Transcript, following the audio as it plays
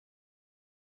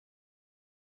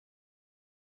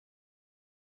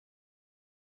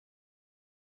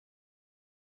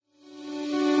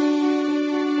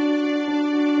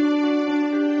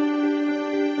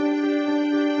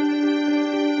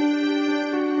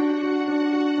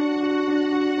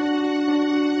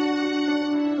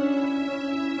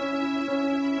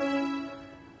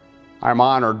I'm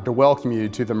honored to welcome you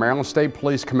to the Maryland State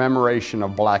Police commemoration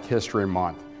of Black History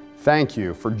Month. Thank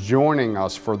you for joining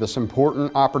us for this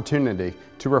important opportunity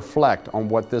to reflect on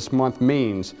what this month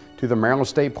means to the Maryland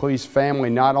State Police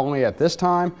family, not only at this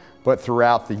time, but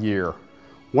throughout the year.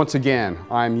 Once again,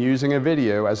 I'm using a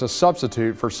video as a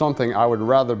substitute for something I would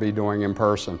rather be doing in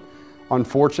person.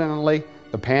 Unfortunately,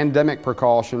 the pandemic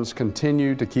precautions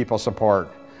continue to keep us apart.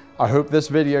 I hope this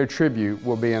video tribute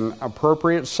will be an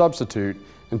appropriate substitute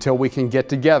until we can get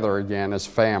together again as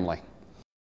family.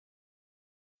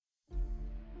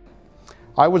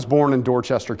 I was born in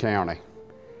Dorchester County.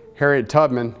 Harriet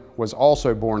Tubman was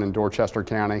also born in Dorchester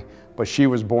County, but she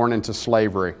was born into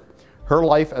slavery. Her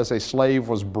life as a slave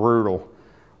was brutal.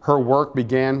 Her work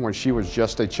began when she was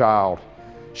just a child.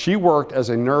 She worked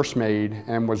as a nursemaid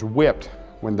and was whipped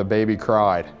when the baby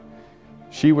cried.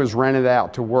 She was rented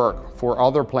out to work for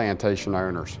other plantation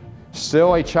owners.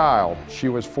 Still a child, she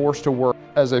was forced to work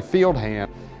as a field hand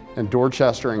in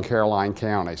Dorchester and Caroline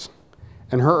counties.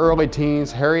 In her early teens,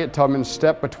 Harriet Tubman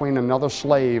stepped between another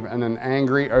slave and an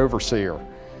angry overseer.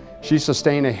 She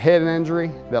sustained a head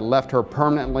injury that left her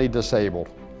permanently disabled.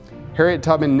 Harriet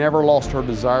Tubman never lost her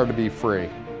desire to be free.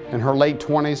 In her late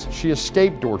 20s, she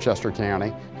escaped Dorchester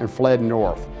County and fled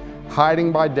north.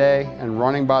 Hiding by day and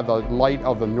running by the light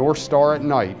of the North Star at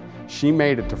night, she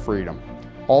made it to freedom.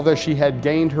 Although she had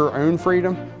gained her own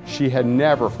freedom, she had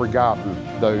never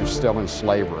forgotten those still in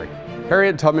slavery.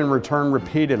 Harriet Tubman returned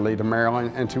repeatedly to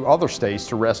Maryland and to other states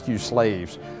to rescue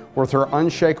slaves. With her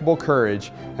unshakable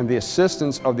courage and the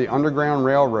assistance of the Underground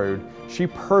Railroad, she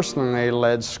personally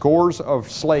led scores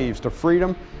of slaves to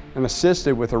freedom and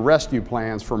assisted with the rescue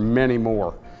plans for many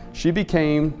more. She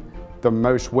became the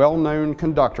most well-known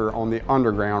conductor on the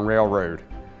Underground Railroad.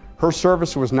 Her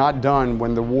service was not done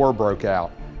when the war broke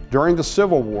out. During the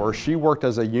Civil War, she worked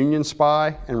as a Union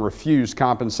spy and refused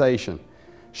compensation.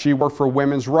 She worked for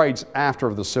women's rights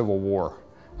after the Civil War.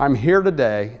 I'm here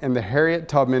today in the Harriet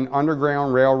Tubman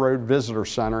Underground Railroad Visitor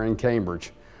Center in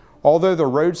Cambridge. Although the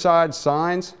roadside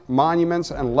signs,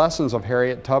 monuments, and lessons of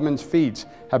Harriet Tubman's feats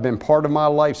have been part of my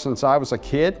life since I was a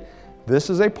kid, this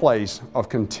is a place of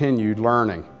continued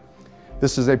learning.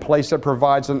 This is a place that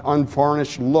provides an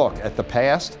unvarnished look at the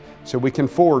past so we can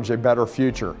forge a better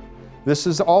future. This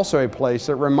is also a place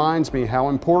that reminds me how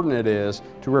important it is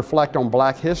to reflect on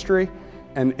Black history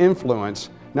and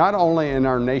influence not only in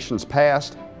our nation's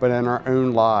past, but in our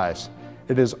own lives.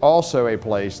 It is also a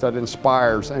place that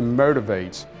inspires and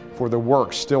motivates for the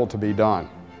work still to be done.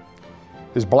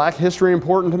 Is Black history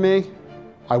important to me?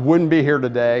 I wouldn't be here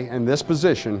today in this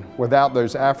position without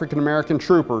those African American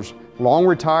troopers, long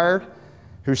retired,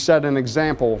 who set an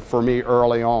example for me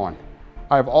early on.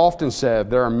 I've often said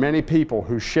there are many people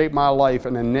who shaped my life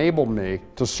and enabled me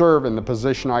to serve in the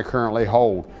position I currently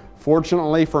hold.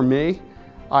 Fortunately for me,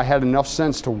 I had enough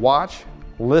sense to watch,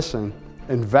 listen,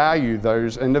 and value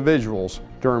those individuals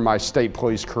during my state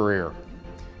police career.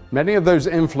 Many of those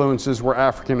influences were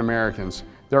African Americans.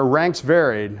 Their ranks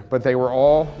varied, but they were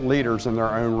all leaders in their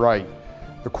own right.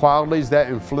 The qualities that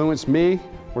influenced me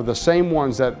were the same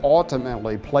ones that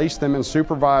ultimately placed them in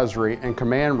supervisory and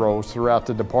command roles throughout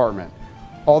the department.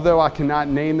 Although I cannot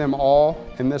name them all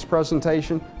in this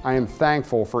presentation, I am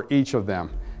thankful for each of them.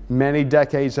 Many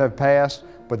decades have passed,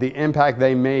 but the impact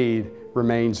they made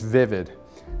remains vivid.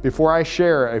 Before I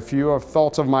share a few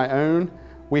thoughts of my own,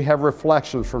 we have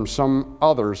reflections from some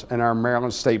others in our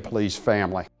Maryland State Police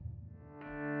family.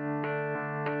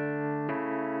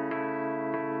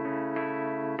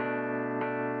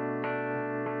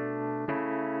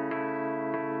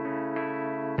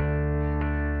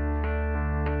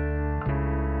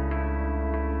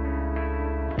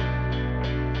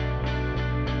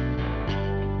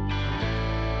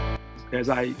 As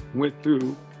I went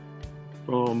through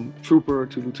from trooper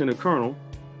to lieutenant colonel,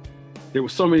 there were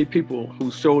so many people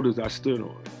whose shoulders I stood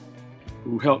on,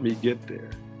 who helped me get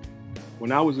there.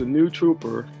 When I was a new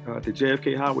trooper at the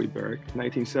JFK Highway Barrack in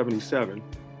 1977,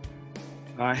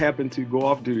 I happened to go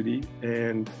off duty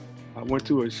and I went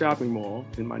to a shopping mall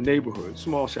in my neighborhood,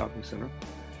 small shopping center.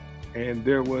 And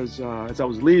there was, as I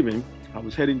was leaving, I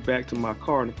was heading back to my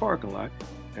car in the parking lot,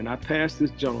 and I passed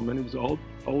this gentleman. He was an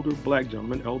older Black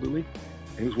gentleman, elderly,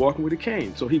 and he was walking with a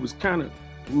cane. So he was kind of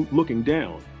looking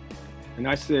down. And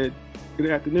I said, "Good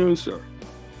afternoon, sir."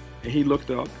 And he looked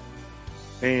up,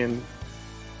 and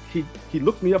he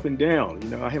looked me up and down. You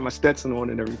know, I had my Stetson on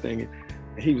and everything,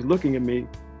 and he was looking at me,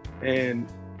 and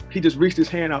he just reached his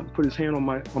hand out and put his hand on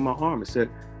my arm and said,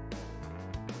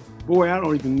 "Boy, I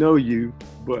don't even know you,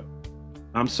 but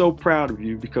I'm so proud of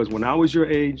you, because when I was your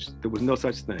age, there was no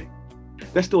such thing."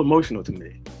 That's still emotional to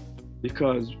me,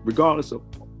 because regardless of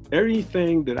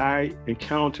Everything that I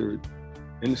encountered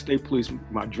in the state police,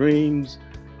 my dreams,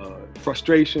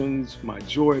 frustrations, my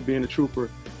joy of being a trooper,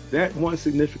 that one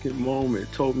significant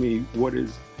moment told me what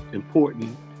is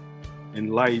important in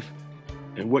life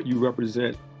and what you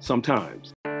represent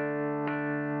sometimes.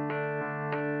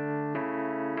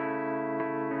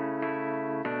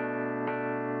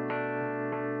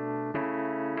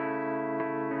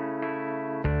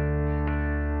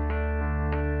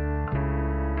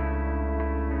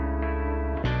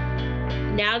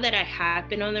 Now that I have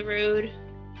been on the road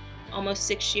almost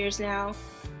 6 years now,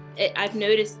 I've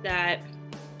noticed that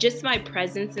just my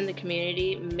presence in the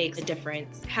community makes a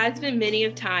difference. Has been many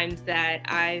of times that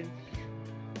I've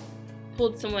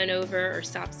pulled someone over or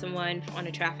stopped someone on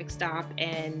a traffic stop,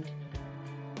 and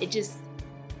it just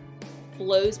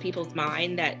blows people's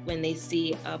mind that when they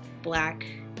see a Black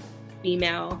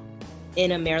female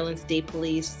in a Maryland State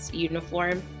Police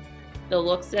uniform, the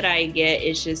looks that I get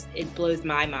is just, it blows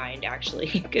my mind actually,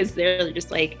 because they're just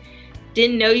like,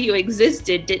 didn't know you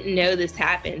existed, didn't know this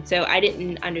happened. So I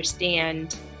didn't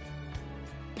understand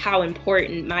how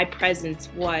important my presence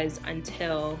was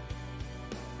until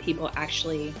people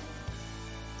actually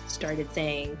started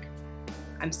saying,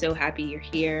 I'm so happy you're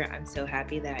here. I'm so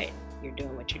happy that you're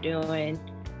doing what you're doing.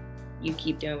 You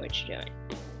keep doing what you're doing.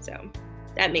 So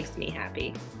that makes me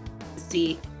happy to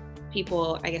see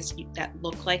people, I guess, that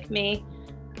look like me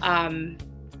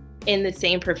in the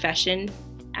same profession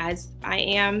as I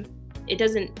am. It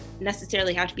doesn't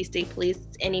necessarily have to be state police,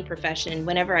 it's any profession.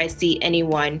 Whenever I see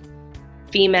anyone,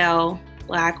 female,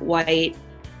 Black, white,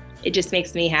 it just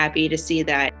makes me happy to see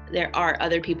that there are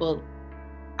other people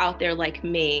out there like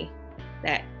me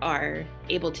that are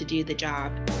able to do the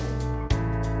job.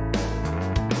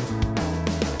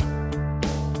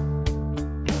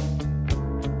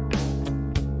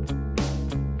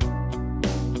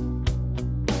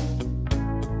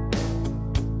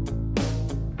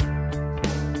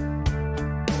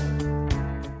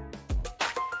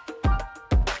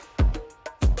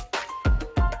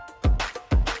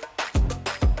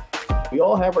 We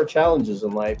all have our challenges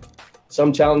in life.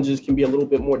 Some challenges can be a little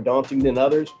bit more daunting than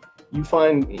others. You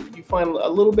find a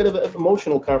little bit of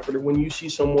emotional comfort when you see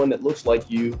someone that looks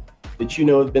like you, that you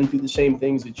know have been through the same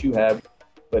things that you have.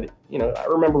 But I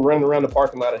remember running around the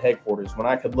parking lot of headquarters when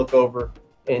I could look over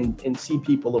and see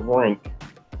people of rank.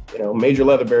 Major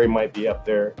Leatherberry might be up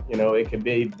there. It could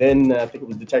be then I think it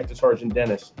was Detective Sergeant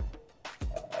Dennis.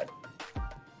 At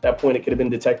that point, it could have been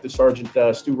Detective Sergeant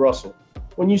Stu Russell.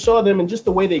 When you saw them and just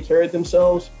the way they carried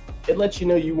themselves, it lets you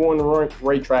know you were on the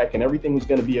right track and everything was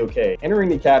going to be okay. Entering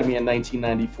the academy in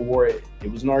 1994,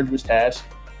 it was an arduous task,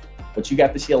 but you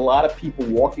got to see a lot of people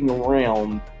walking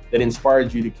around that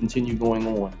inspired you to continue going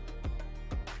on.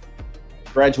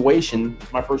 Graduation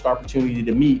was my first opportunity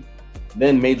to meet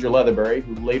then Major Leatherberry,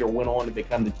 who later went on to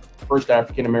become the first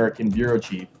African-American bureau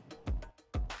chief.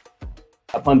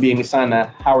 Upon being assigned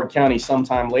to Howard County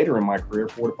sometime later in my career,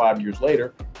 4 to 5 years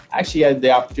later, I actually had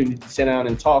the opportunity to sit down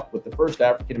and talk with the first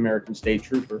African-American state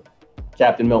trooper,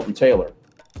 Captain Milton Taylor.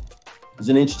 It was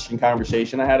an interesting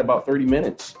conversation. I had about 30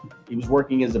 minutes. He was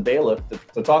working as a bailiff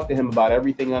to talk to him about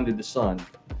everything under the sun.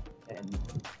 And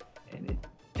it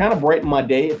kind of brightened my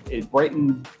day. It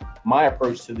brightened my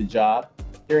approach to the job,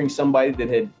 hearing somebody that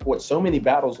had fought so many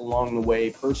battles along the way,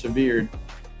 persevered,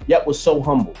 yet was so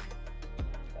humble.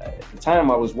 At the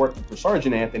time, I was working for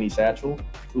Sergeant Anthony Satchel,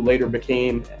 who later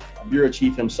became a bureau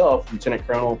chief himself, Lieutenant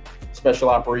Colonel, Special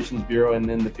Operations Bureau, and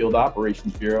then the Field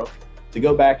Operations Bureau. To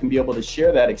go back and be able to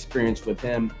share that experience with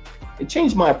him, it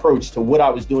changed my approach to what I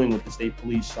was doing with the state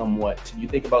police somewhat. So you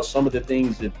think about some of the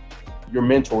things that your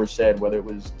mentor said, whether it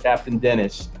was Captain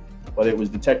Dennis, whether it was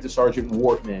Detective Sergeant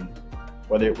Wortman,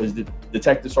 whether it was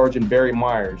Detective Sergeant Barry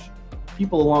Myers,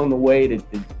 people along the way that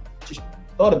just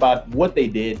thought about what they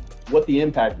did, what the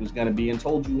impact was going to be, and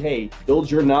told you, hey,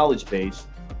 build your knowledge base.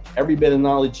 Every bit of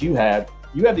knowledge you have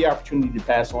the opportunity to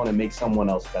pass on and make someone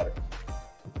else better.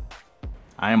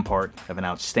 I am part of an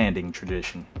outstanding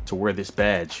tradition. To wear this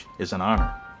badge is an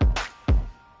honor.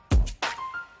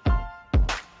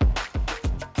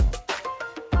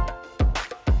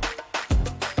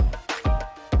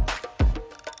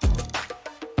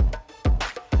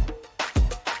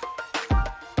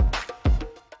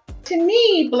 To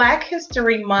me, Black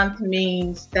History Month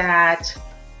means that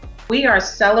we are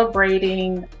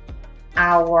celebrating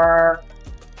our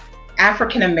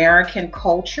African American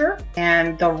culture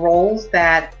and the roles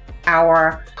that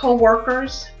our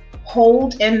co-workers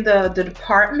hold in the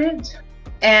department.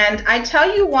 And I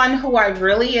tell you one who I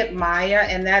really admire,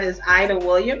 and that is Ida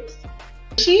Williams.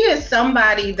 She is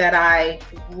somebody that I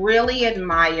really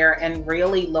admire and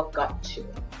really look up to.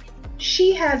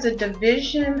 She has a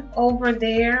division over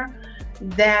there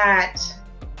that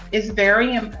is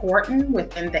very important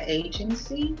within the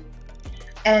agency,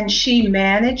 and she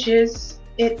manages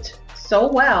it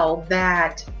so well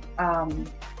that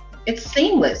it's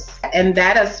seamless. And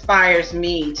that inspires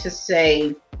me to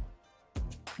say,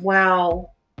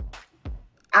 well,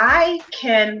 I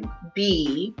can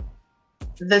be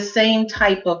the same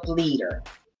type of leader.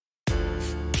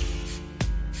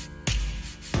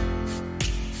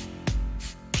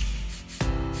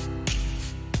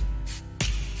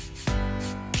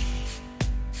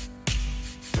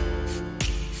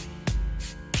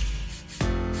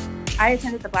 I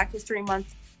attended the Black History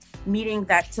Month meeting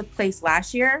that took place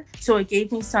last year. So it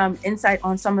gave me some insight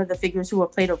on some of the figures who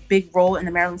have played a big role in the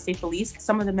Maryland State Police.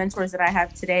 Some of the mentors that I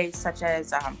have today, such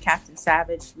as Captain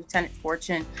Savage, Lieutenant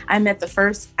Fortune. I met the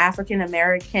first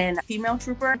African-American female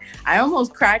trooper. I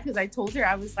almost cried because I told her,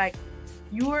 I was like,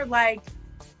 you were like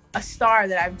a star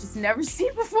that I've just never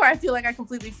seen before. I feel like I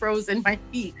completely froze in my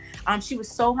feet. She was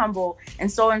so humble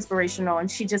and so inspirational. And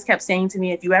she just kept saying to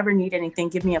me, if you ever need anything,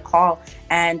 give me a call.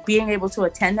 And being able to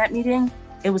attend that meeting,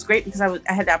 it was great because I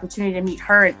had the opportunity to meet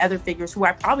her and other figures who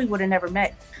I probably would have never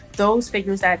met. Those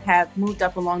figures that have moved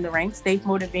up along the ranks, they've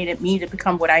motivated me to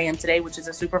become what I am today, which is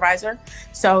a supervisor.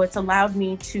 So it's allowed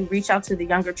me to reach out to the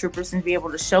younger troopers and be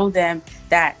able to show them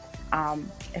that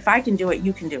if I can do it,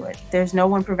 you can do it. There's no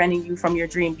one preventing you from your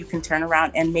dream. You can turn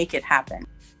around and make it happen.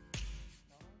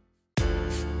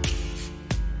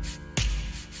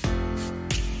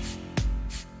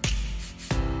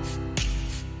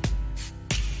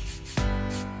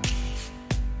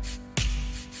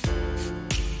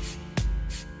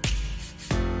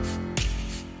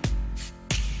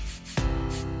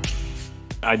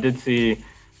 I did see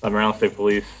the Maryland State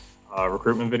Police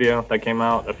recruitment video that came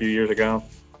out a few years ago.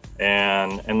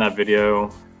 And in that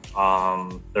video,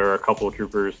 there are a couple of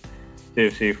troopers,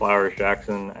 CFC Flowers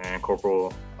Jackson and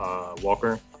Corporal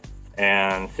Walker.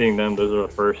 And seeing them, those are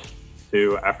the first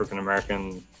two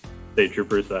African-American state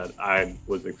troopers that I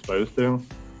was exposed to.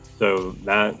 So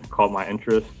that caught my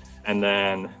interest. And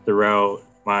then throughout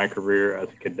my career as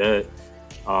a cadet,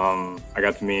 I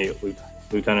got to meet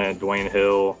Lieutenant Dwayne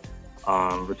Hill,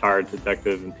 retired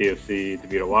detective in TFC,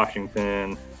 DeVito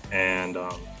Washington, and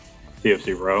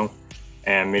TFC Row.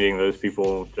 And meeting those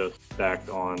people just stacked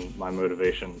on my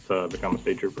motivation to become a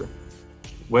state trooper.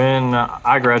 When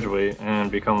I graduate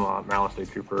and become a Maryland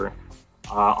State Trooper,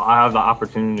 I have the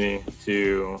opportunity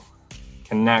to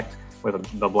connect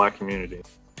with the Black community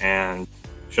and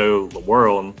show the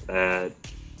world that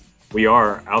we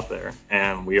are out there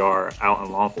and we are out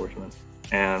in law enforcement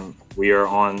and we are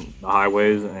on the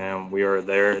highways and we are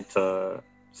there to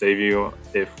save you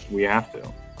if we have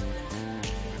to.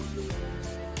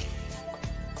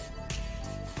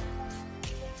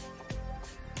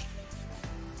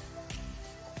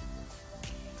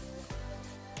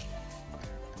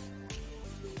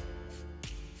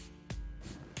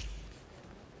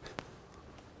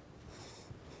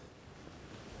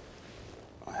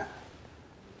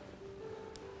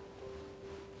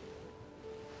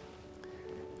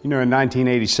 You know, in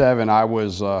 1987,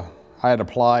 I had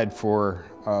applied for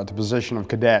the position of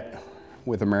cadet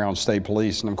with the Maryland State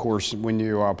Police. And of course, when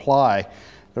you apply,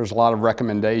 there's a lot of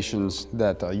recommendations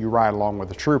that you ride along with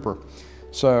the trooper.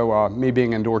 So me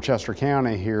being in Dorchester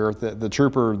County here, the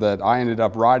trooper that I ended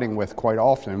up riding with quite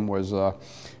often was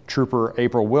Trooper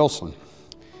April Wilson.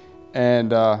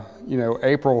 And you know,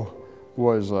 April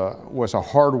was a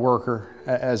hard worker.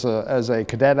 As a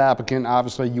cadet applicant,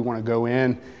 obviously you want to go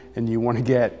in and you want to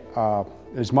get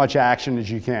as much action as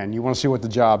you can. You want to see what the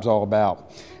job's all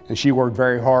about. And she worked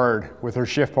very hard with her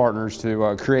shift partners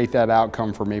to create that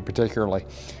outcome for me particularly.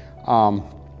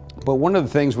 But one of the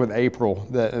things with April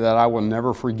that I will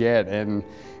never forget, and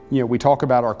you know, we talk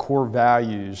about our core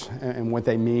values and what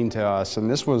they mean to us, and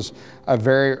this was a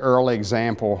very early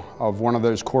example of one of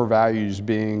those core values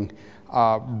being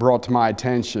brought to my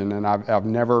attention, and I've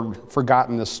never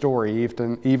forgotten this story,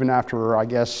 even after, I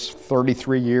guess,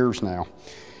 33 years now.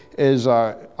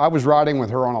 I was riding with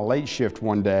her on a late shift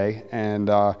one day,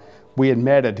 and we had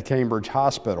met at the Cambridge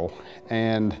Hospital,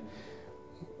 and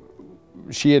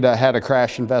she had had a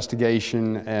crash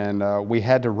investigation, and we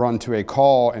had to run to a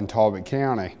call in Talbot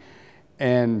County,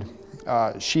 and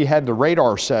she had the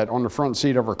radar set on the front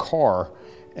seat of her car.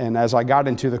 And as I got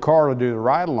into the car to do the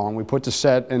ride along, we put the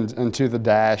set into the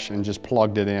dash and just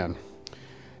plugged it in.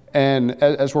 And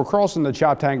as we're crossing the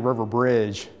Choptank River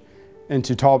Bridge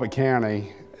into Talbot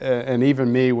County, and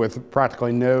even me with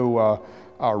practically no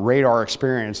radar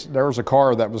experience, there was a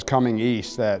car that was coming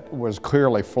east that was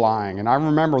clearly flying. And I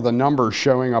remember the numbers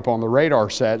showing up on the radar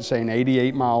set saying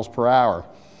 88 miles per hour.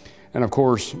 And of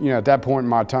course, you know, at that point in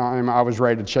my time, I was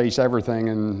ready to chase everything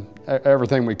and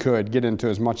everything we could, get into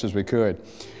as much as we could.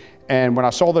 And when I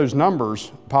saw those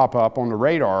numbers pop up on the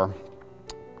radar,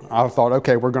 I thought,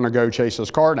 okay, we're gonna go chase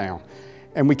this car down.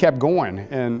 And we kept going,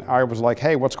 and I was like,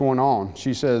 hey, what's going on?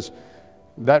 She says,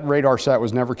 that radar set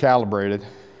was never calibrated.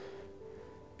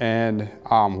 And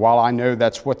while I know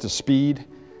that's what the speed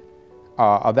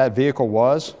of that vehicle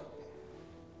was,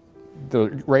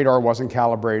 the radar wasn't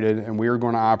calibrated, and we were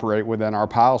going to operate within our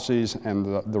policies and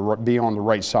be on the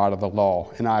right side of the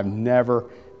law. And I've never,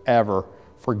 ever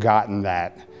forgotten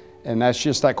that. And that's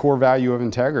just that core value of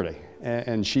integrity.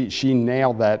 And she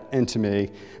nailed that into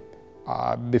me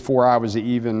before I was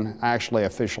even actually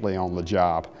officially on the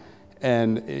job.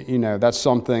 And you know, that's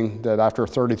something that after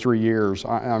 33 years,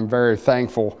 I'm very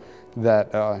thankful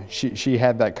that she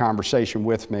had that conversation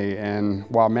with me. And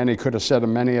while many could have said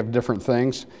many of different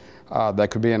things that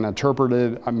could be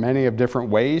interpreted many of different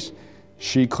ways,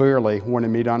 she clearly wanted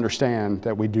me to understand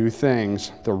that we do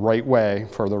things the right way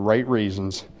for the right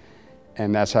reasons,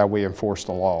 and that's how we enforce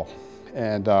the law.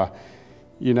 And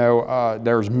you know,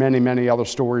 there's many other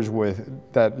stories with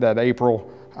that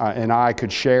April and I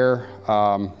could share,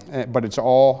 but it's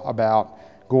all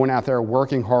about going out there,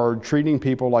 working hard, treating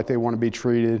people like they want to be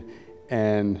treated.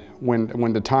 And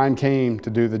when the time came to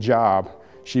do the job,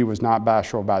 she was not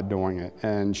bashful about doing it.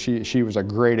 And she was a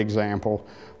great example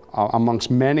amongst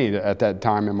many at that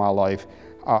time in my life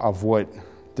of what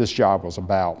this job was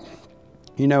about.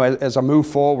 You know, as I move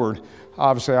forward,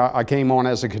 obviously I came on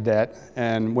as a cadet,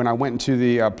 and when I went into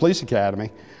the police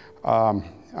academy,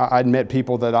 I'd met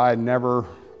people that I had never,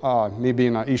 me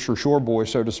being an Eastern Shore boy,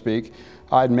 so to speak,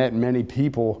 I'd met many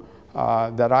people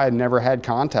that I had never had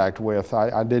contact with.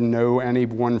 I didn't know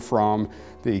anyone from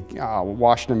the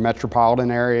Washington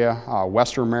metropolitan area,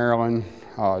 Western Maryland,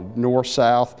 north,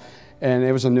 south, and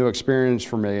it was a new experience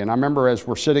for me. And I remember as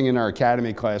we're sitting in our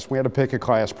academy class, we had to pick a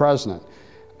class president.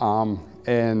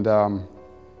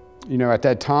 You know, at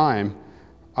that time,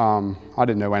 I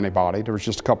didn't know anybody. There was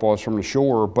just a couple of us from the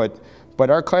shore, but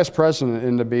our class president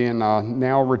ended up being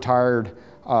now retired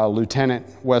Lieutenant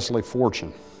Wesley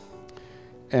Fortune.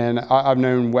 And I've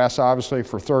known Wes obviously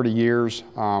for 30 years.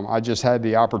 I just had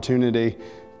the opportunity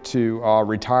to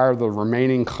retire the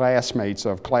remaining classmates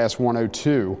of Class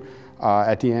 102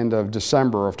 at the end of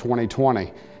December of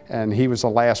 2020. And he was the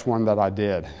last one that I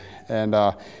did. And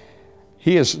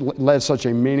he has led such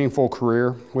a meaningful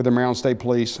career with the Maryland State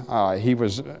Police. He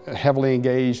was heavily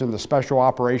engaged in the special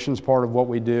operations part of what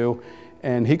we do.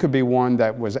 And he could be one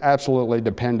that was absolutely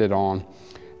depended on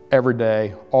every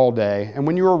day, all day. And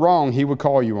when you were wrong, he would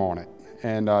call you on it.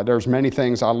 And there's many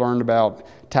things I learned about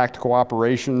tactical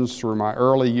operations through my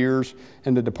early years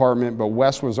in the department, but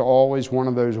Wes was always one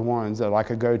of those ones that I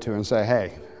could go to and say,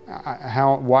 hey,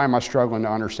 why am I struggling to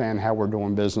understand how we're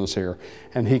doing business here?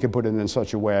 And he could put it in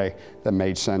such a way that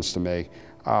made sense to me.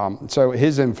 So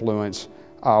his influence,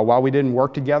 while we didn't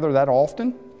work together that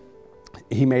often,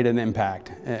 he made an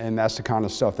impact, and that's the kind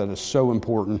of stuff that is so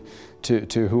important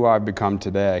to who I've become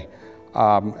today.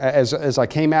 As I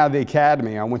came out of the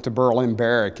academy, I went to Berlin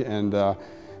Barrack, and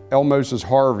L. Moses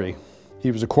Harvey,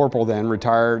 he was a corporal then,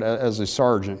 retired as a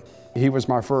sergeant. He was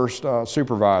my first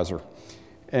supervisor,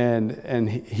 and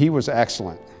he was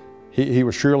excellent. He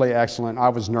was truly excellent. I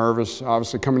was nervous.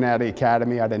 Obviously, coming out of the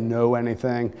academy, I didn't know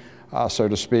anything, so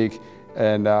to speak.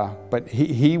 And but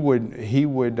he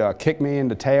would kick me in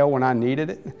the tail when I needed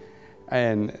it,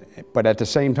 but at the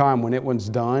same time, when it was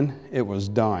done, it was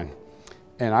done.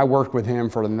 And I worked with him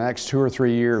for the next 2 or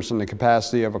 3 years in the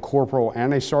capacity of a corporal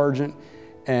and a sergeant,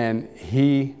 and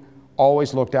he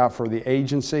always looked out for the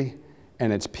agency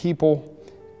and its people,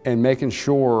 and making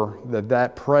sure that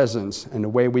that presence and the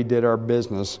way we did our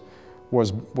business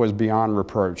was beyond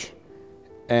reproach.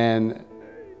 And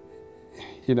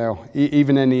you know,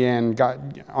 even in the end,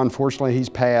 unfortunately, he's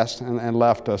passed and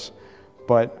left us.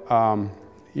 But,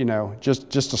 you know,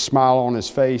 just a smile on his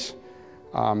face.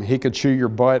 He could chew your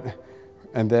butt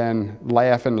and then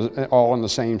laugh all in the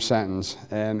same sentence.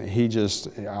 And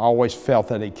I always felt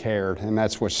that he cared. And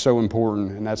that's what's so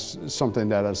important. And that's something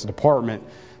that as a department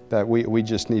that we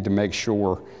just need to make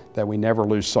sure that we never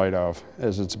lose sight of,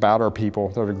 as it's about our people.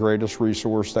 They're the greatest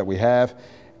resource that we have.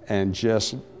 And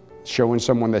just showing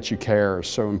someone that you care is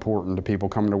so important to people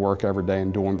coming to work every day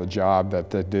and doing the job that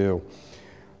they do.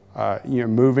 You know,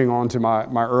 moving on to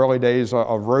my early days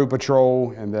of road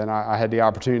patrol, and then I had the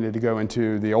opportunity to go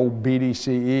into the old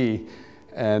BDCE,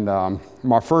 and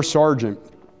my first sergeant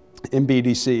in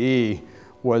BDCE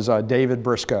was David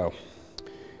Briscoe.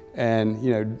 And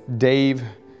you know, Dave,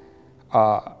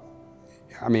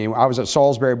 I mean, I was at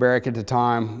Salisbury Barrack at the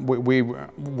time. We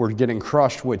were getting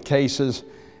crushed with cases,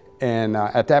 and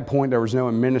at that point there was no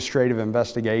administrative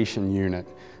investigation unit.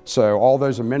 So all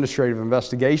those administrative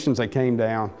investigations that came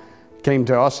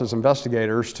to us as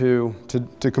investigators to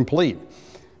complete.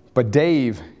 But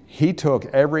Dave, he took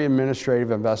every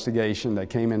administrative investigation that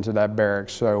came into that barrack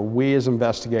so we as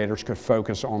investigators could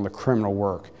focus on the criminal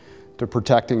work, to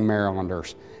protecting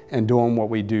Marylanders and doing what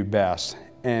we do best.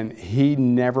 And he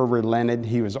never relented.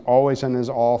 He was always in his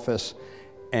office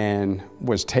and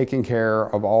was taking care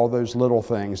of all those little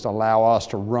things to allow us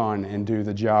to run and do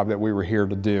the job that we were here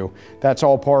to do. That's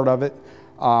all part of it.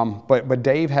 But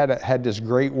Dave had this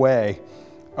great way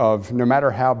of, no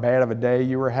matter how bad of a day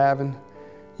you were having,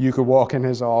 you could walk in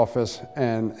his office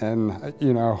and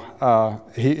you know,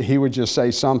 he would just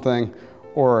say something,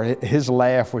 or his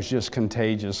laugh was just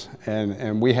contagious.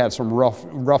 And we had some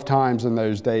rough times in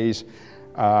those days.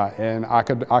 And I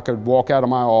could walk out of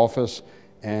my office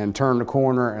and turn the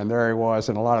corner, and there he was.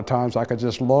 And a lot of times I could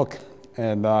just look,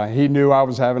 and he knew I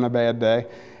was having a bad day,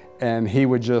 and he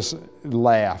would just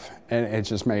laugh, and it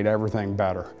just made everything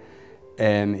better.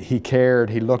 And he cared,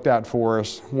 he looked out for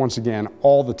us, once again,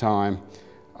 all the time.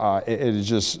 It is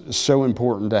just so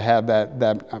important to have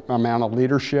that amount of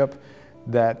leadership,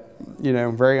 that, you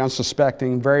know, very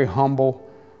unsuspecting, very humble.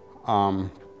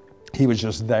 He was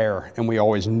just there, and we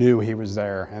always knew he was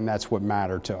there, and that's what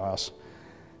mattered to us.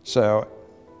 So,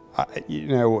 you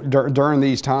know, during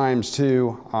these times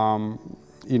too,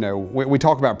 you know, we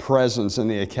talk about presence in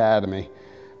the academy,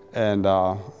 and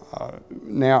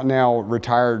now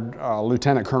retired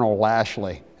Lieutenant Colonel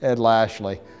Lashley, Ed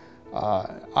Lashley. I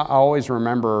always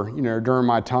remember, you know, during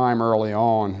my time early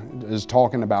on, is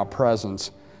talking about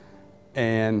presence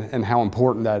and how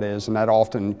important that is, and that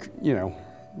often, you know,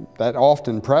 that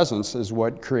often presence is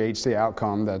what creates the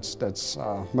outcome that's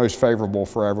most favorable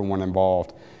for everyone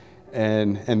involved.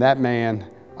 And that man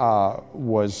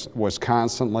was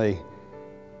constantly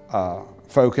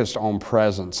focused on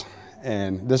presence.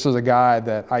 And this is a guy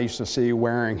that I used to see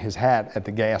wearing his hat at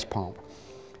the gas pump,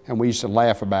 and we used to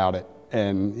laugh about it.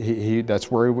 And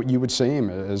that's where you would see him,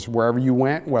 is wherever you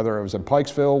went, whether it was at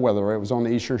Pikesville, whether it was on the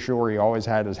Eastern Shore, he always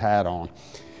had his hat on.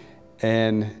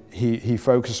 And he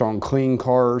focused on clean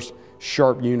cars,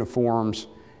 sharp uniforms,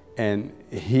 and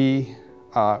he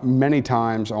many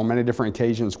times, on many different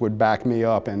occasions, would back me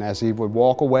up. And as he would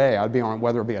walk away, I'd be on,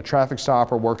 whether it be a traffic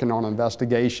stop or working on an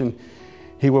investigation,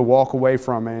 he would walk away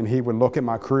from me and he would look at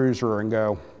my cruiser and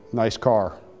go, "Nice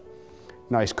car,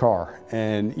 nice car."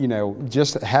 And, you know,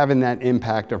 just having that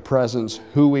impact of presence,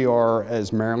 who we are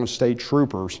as Maryland State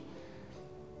Troopers,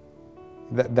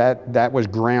 that was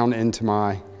ground into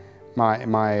my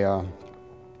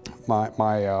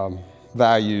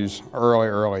values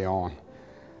early on.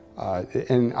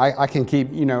 And I can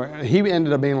keep, you know, he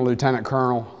ended up being a lieutenant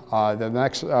colonel. The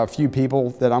next few people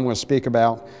that I'm going to speak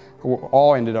about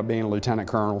all ended up being lieutenant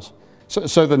colonels.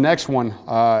 So the next one,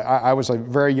 I was a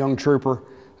very young trooper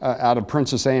out of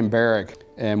Princess Anne Barrack,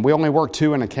 and we only worked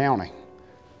 2 in a county.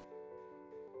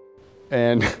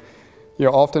 And you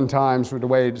know, oftentimes with the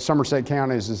way Somerset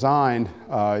County is designed,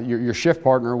 your shift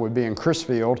partner would be in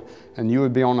Crisfield, and you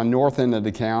would be on the north end of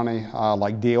the county,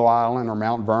 like Deal Island or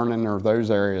Mount Vernon or those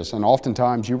areas. And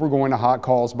oftentimes you were going to hot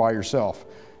calls by yourself.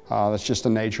 That's just the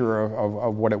nature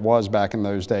of what it was back in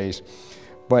those days.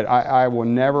 But I will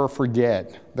never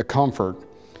forget the comfort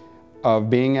of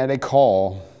being at a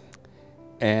call,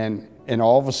 and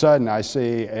all of a sudden I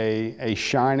see a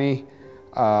shiny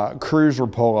cruiser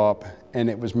pull up, and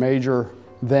it was Major,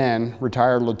 then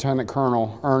retired Lieutenant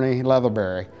Colonel Ernie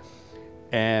Leatherberry.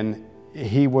 And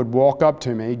he would walk up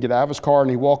to me, get out of his car, and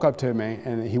he'd walk up to me,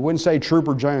 and he wouldn't say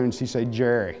Trooper Jones, he'd say,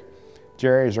 Jerry,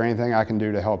 is there anything I can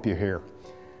do to help you here?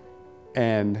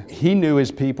 And he knew his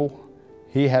people.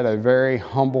 He had a very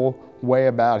humble way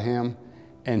about him,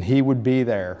 and he would be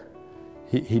there.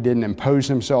 He didn't impose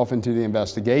himself into the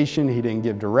investigation. He didn't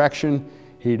give direction.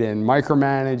 He didn't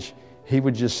micromanage. He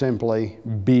would just simply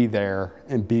be there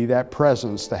and be that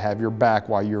presence to have your back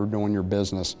while you were doing your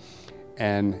business.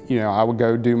 And, you know, I would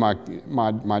go do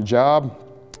my job,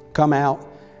 come out,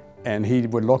 and he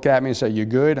would look at me and say, "You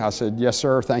good?" I said, "Yes,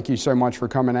 sir. Thank you so much for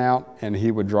coming out." And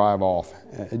he would drive off.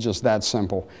 It's just that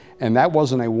simple. And that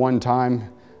wasn't a one-time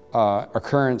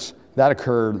occurrence. That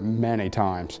occurred many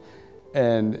times.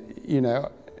 And, you know,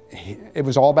 it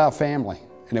was all about family.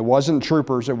 And it wasn't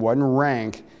troopers, it wasn't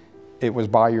rank, it was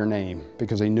by your name,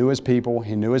 because he knew his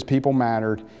people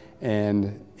mattered,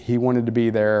 and he wanted to be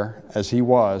there as he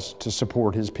was to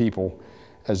support his people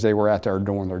as they were out there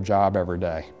doing their job every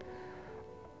day.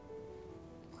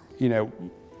 You know,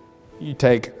 you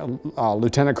take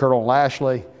Lieutenant Colonel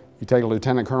Lashley, you take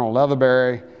Lieutenant Colonel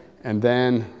Leatherberry, and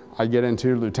then I get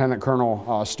into Lieutenant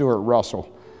Colonel Stuart Russell.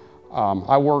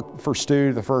 I worked for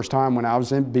Stu the first time when I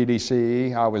was in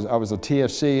BDCE. I was a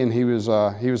TFC, and he was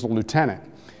a lieutenant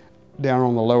down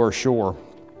on the lower shore.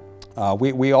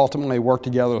 We ultimately worked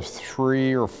together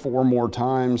 3 or 4 more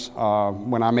times.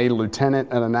 When I made a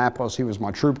lieutenant at Annapolis, he was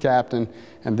my troop captain,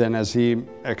 and then as he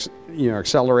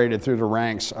accelerated through the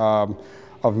ranks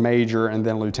of major and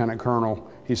then lieutenant colonel,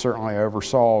 he certainly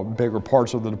oversaw bigger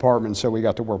parts of the department, so we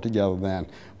got to work together then.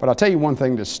 But I'll tell you one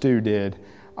thing that Stu did.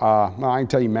 Well, I can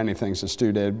tell you many things that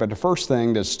Stu did, but the first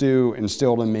thing that Stu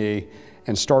instilled in me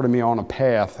and started me on a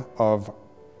path of,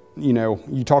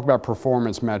 you talk about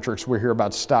performance metrics, we hear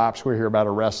about stops, we hear about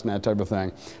arrests and that type of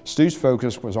thing. Stu's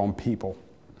focus was on people.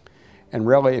 And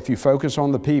really, if you focus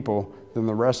on the people, then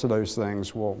the rest of those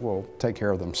things will take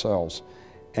care of themselves.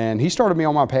 And he started me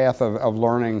on my path of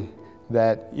learning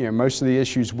that most of the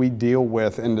issues we deal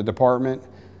with in the department,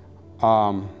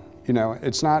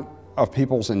 it's not of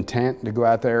people's intent to go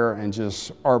out there and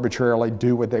just arbitrarily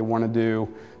do what they want to do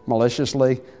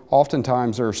maliciously.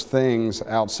 Oftentimes there's things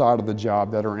outside of the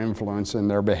job that are influencing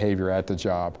their behavior at the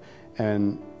job.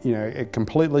 And it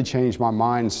completely changed my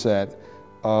mindset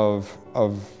of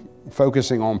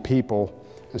focusing on people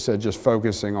instead of just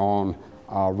focusing on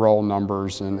roll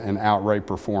numbers and outright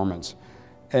performance.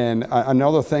 And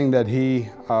another thing that he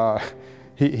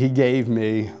gave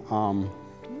me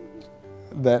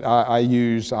that I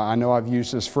use, I know I've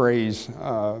used this phrase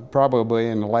probably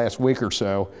in the last week or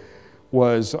so,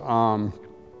 was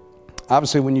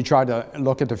obviously when you try to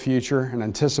look at the future and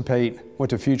anticipate what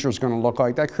the future is going to look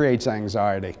like, that creates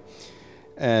anxiety.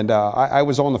 And I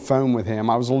was on the phone with him.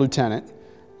 I was a lieutenant,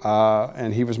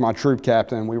 and he was my troop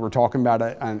captain. We were talking about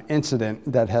an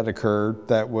incident that had occurred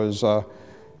that was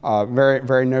very,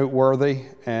 very noteworthy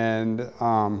and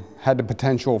had the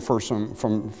potential for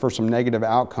some negative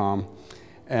outcome.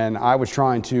 And I was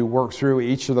trying to work through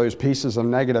each of those pieces of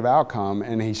negative outcome,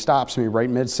 and he stops me right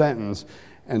mid-sentence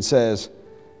and says,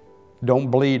 "Don't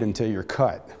bleed until you're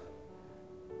cut."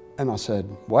 And I said,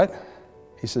 "What?"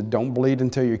 He said, "Don't bleed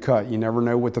until you're cut. You never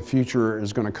know what the future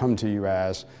is going to come to you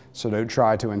as, so don't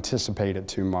try to anticipate it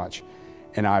too much."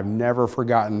 And I've never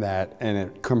forgotten that, and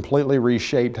it completely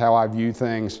reshaped how I view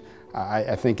things.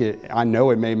 I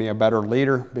know it made me a better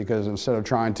leader, because instead of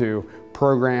trying to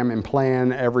program and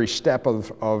plan every step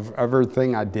of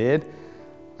everything I did,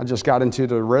 I just got into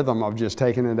the rhythm of just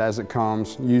taking it as it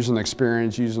comes, using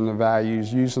experience, using the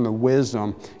values, using the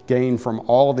wisdom gained from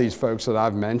all of these folks that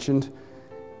I've mentioned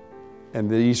and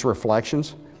these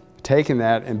reflections, taking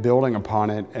that and building upon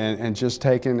it, and just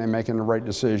taking and making the right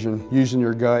decision, using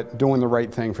your gut, doing the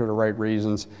right thing for the right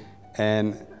reasons.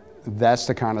 And that's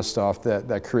the kind of stuff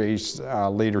that creates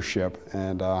leadership.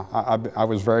 And I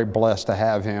was very blessed to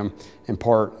have him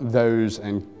impart those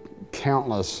and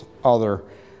countless other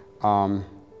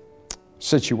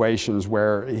situations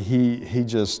where he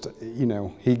just,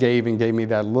 he gave me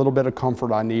that little bit of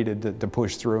comfort I needed to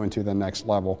push through into the next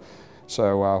level.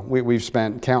 So we've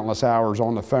spent countless hours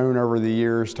on the phone over the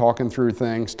years talking through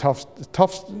things,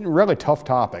 really tough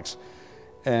topics.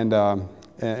 And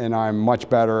I'm much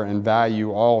better and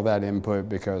value all of that input,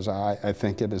 because I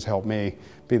think it has helped me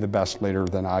be the best leader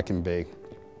that I can be.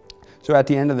 So at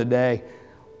the end of the day,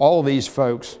 all of these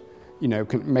folks,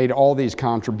 made all these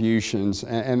contributions.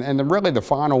 And really the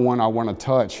final one I want to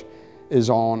touch is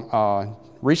on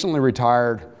recently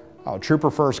retired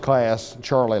Trooper First Class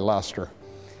Charlie Lester.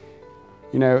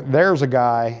 There's a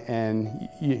guy, and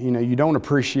you don't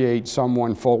appreciate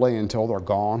someone fully until they're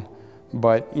gone.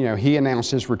 But he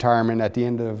announced his retirement at the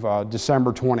end of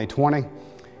December 2020,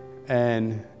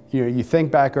 and you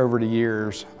think back over the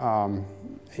years,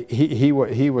 he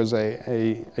was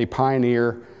a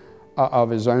pioneer of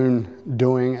his own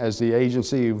doing as the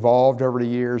agency evolved over the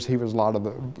years. He was a lot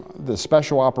of the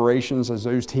special operations as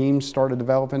those teams started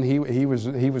developing. He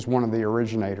was one of the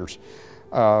originators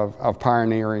of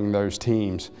pioneering those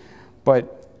teams.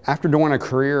 But after doing a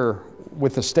career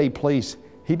with the state police,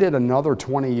 he did another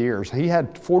 20 years. He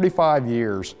had 45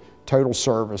 years total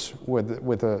service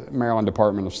with the Maryland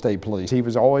Department of State Police. He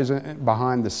was always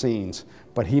behind the scenes,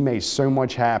 but he made so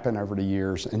much happen over the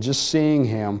years. And just seeing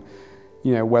him,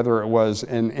 whether it was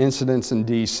in incidents in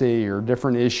DC or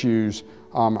different issues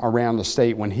around the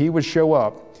state, when he would show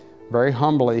up, very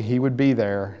humbly, he would be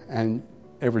there, and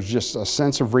it was just a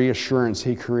sense of reassurance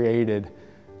he created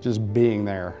just being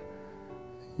there.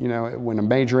 When a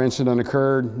major incident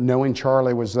occurred, knowing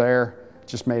Charlie was there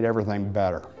just made everything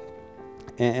better.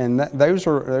 And those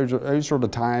are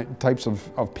the types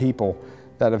of people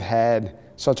that have had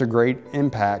such a great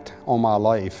impact on my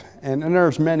life. And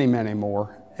there's many, many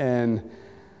more. And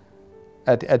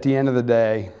At the end of the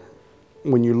day,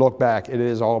 when you look back, it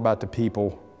is all about the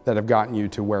people that have gotten you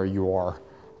to where you are.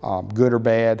 Good or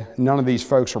bad, none of these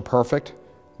folks are perfect.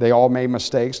 They all made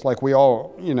mistakes, like we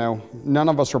all, none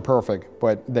of us are perfect,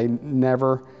 but they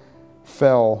never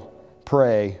fell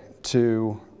prey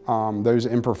to those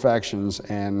imperfections,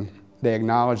 and they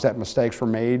acknowledged that mistakes were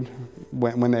made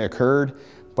when they occurred,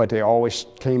 but they always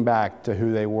came back to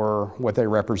who they were, what they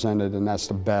represented, and that's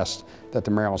the best that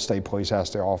the Maryland State Police has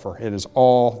to offer. It is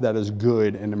all that is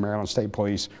good in the Maryland State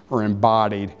Police are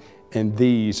embodied in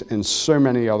these and so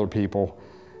many other people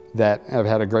that have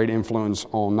had a great influence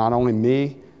on not only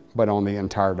me, but on the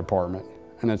entire department.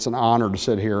 And it's an honor to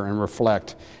sit here and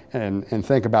reflect and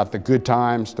think about the good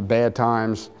times, the bad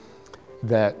times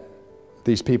that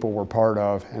these people were part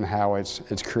of, and how it's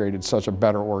created such a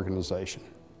better organization.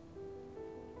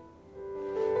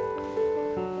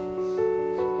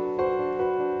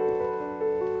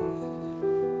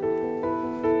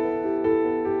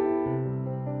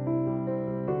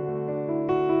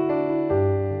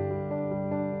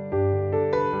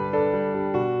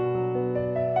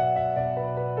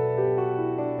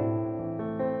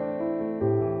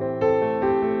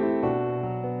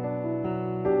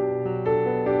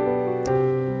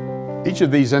 Each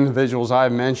of these individuals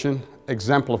I've mentioned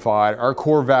exemplified our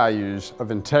core values of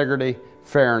integrity,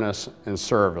 fairness, and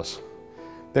service.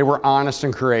 They were honest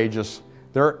and courageous.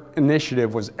 Their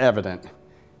initiative was evident.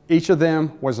 Each of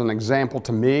them was an example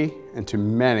to me and to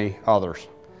many others.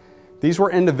 These were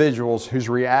individuals whose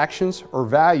reactions or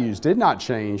values did not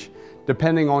change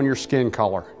depending on your skin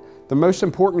color. The most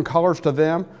important colors to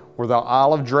them were the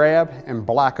olive drab and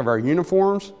black of our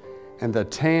uniforms and the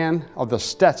tan of the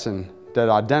Stetson that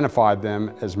identified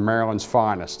them as Maryland's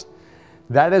finest.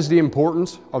 That is the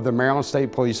importance of the Maryland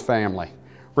State Police family.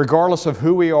 Regardless of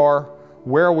who we are,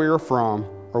 where we are from,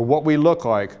 or what we look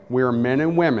like, we are men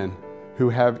and women who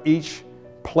have each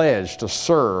pledged to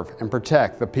serve and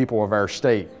protect the people of our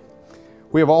state.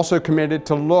 We have also committed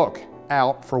to look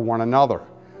out for one another.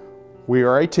 We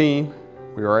are a team,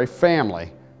 we are a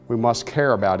family, we must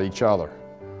care about each other.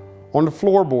 On the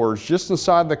floorboards just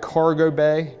inside the cargo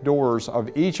bay doors of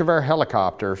each of our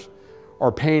helicopters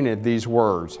are painted these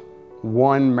words,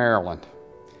 "One Maryland."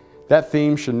 That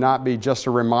theme should not be just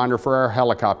a reminder for our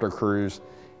helicopter crews.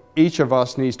 Each of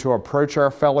us needs to approach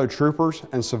our fellow troopers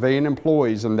and civilian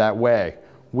employees in that way.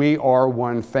 We are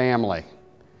one family.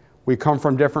 We come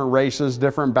from different races,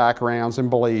 different backgrounds and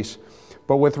beliefs,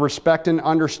 but with respect and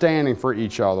understanding for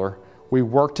each other, we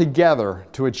work together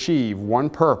to achieve one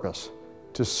purpose: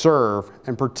 to serve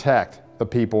and protect the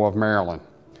people of Maryland.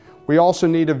 We also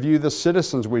need to view the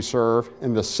citizens we serve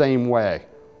in the same way,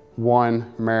 one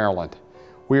Maryland.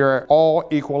 We are all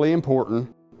equally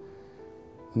important.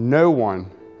 No one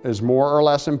is more or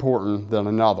less important than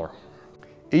another.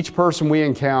 Each person we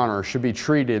encounter should be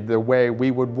treated the way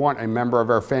we would want a member of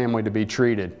our family to be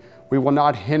treated. We will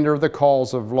not hinder the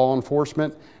cause of law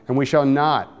enforcement, and we shall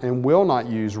not and will not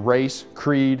use race,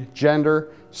 creed, gender,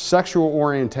 sexual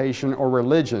orientation, or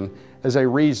religion as a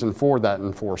reason for that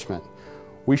enforcement.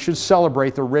 We should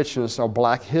celebrate the richness of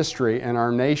Black history in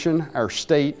our nation, our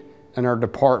state, and our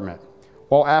department.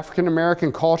 While African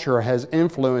American culture has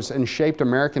influenced and shaped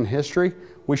American history,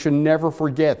 we should never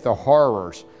forget the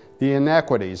horrors, the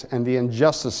inequities, and the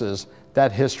injustices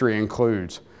that history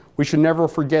includes. We should never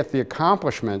forget the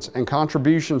accomplishments and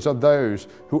contributions of those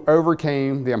who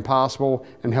overcame the impossible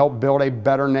and helped build a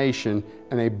better nation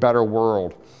and a better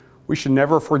world. We should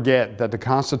never forget that the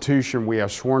Constitution we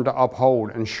have sworn to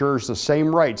uphold ensures the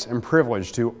same rights and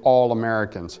privilege to all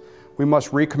Americans. We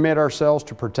must recommit ourselves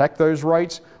to protect those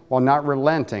rights while not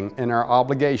relenting in our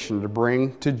obligation to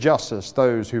bring to justice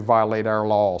those who violate our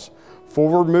laws.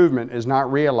 Forward movement is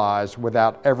not realized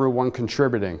without everyone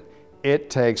contributing. It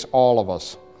takes all of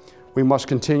us. We must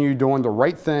continue doing the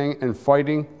right thing and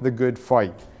fighting the good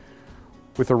fight.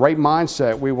 With the right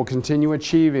mindset, we will continue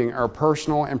achieving our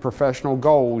personal and professional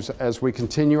goals as we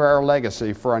continue our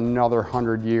legacy for another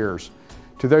 100 years.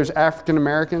 To those African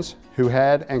Americans who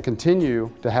had and continue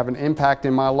to have an impact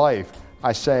in my life,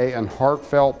 I say a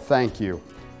heartfelt thank you.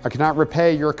 I cannot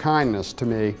repay your kindness to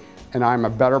me, and I am a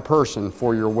better person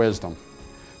for your wisdom.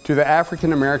 To the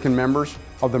African American members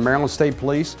of the Maryland State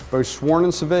Police, both sworn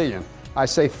and civilian, I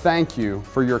say thank you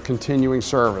for your continuing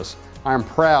service. I am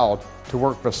proud to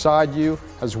work beside you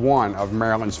as one of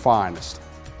Maryland's finest.